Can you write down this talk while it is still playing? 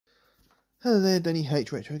Hello there, Danny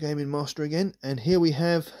H, Retro Gaming Master again, and here we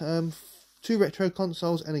have two retro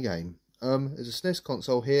consoles and a game. There's a Snes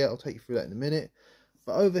console here, I'll take you through that in a minute.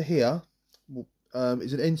 But over here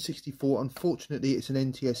is an N64. Unfortunately, it's an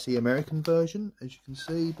ntsc American version, as you can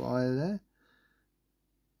see by there.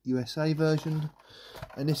 USA version.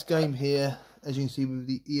 And this game here, as you can see with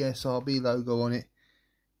the ESRB logo on it,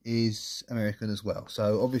 is American as well.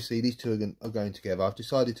 So obviously these two are going together. I've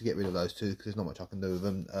decided to get rid of those two because there's not much I can do with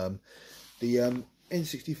them. The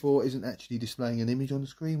N64 isn't actually displaying an image on the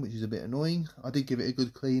screen, which is a bit annoying. I did give it a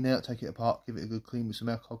good clean out, take it apart, give it a good clean with some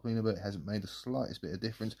alcohol cleaner, but it hasn't made the slightest bit of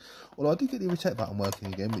difference. Although I did get the reset button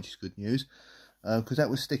working again, which is good news, because that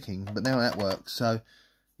was sticking, but now that works. So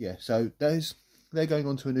yeah, so they're going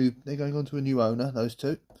on to a new owner, those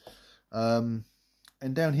two. And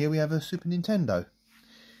down here we have a Super Nintendo,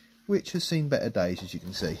 which has seen better days, as you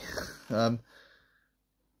can see.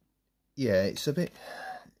 Yeah,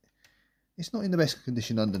 it's not in the best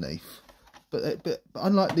condition underneath, but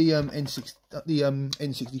unlike the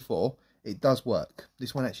N64, it does work.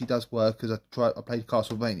 This one actually does work because I played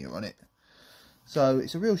Castlevania on it. So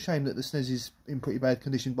it's a real shame that the Snes is in pretty bad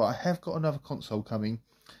condition, but I have got another console coming,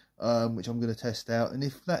 which I'm going to test out, and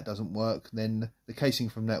if that doesn't work, then the casing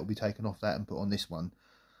from that will be taken off that and put on this one.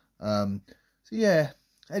 So yeah.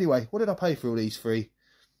 Anyway, what did I pay for all these three?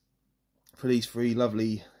 For these three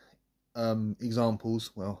lovely examples.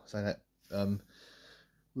 Well, say that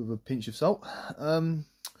with a pinch of salt.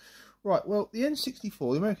 Right, well, the N64,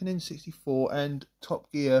 the American N64 and Top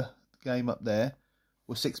Gear game up there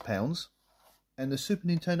were £6, and the Super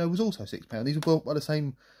Nintendo was also £6. These were bought by the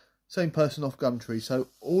same person off Gumtree, so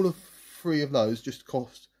all of three of those just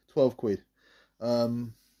cost 12 quid.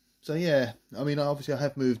 So yeah, I mean, obviously I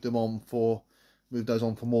have moved those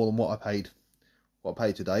on for more than what I paid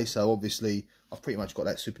today. So obviously I've pretty much got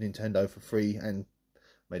that Super Nintendo for free and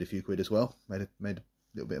made a few quid as well. Made a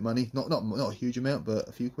little bit of money, not a huge amount, but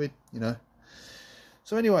a few quid, you know.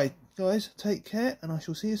 So anyway, guys, take care, and I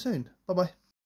shall see you soon. Bye bye.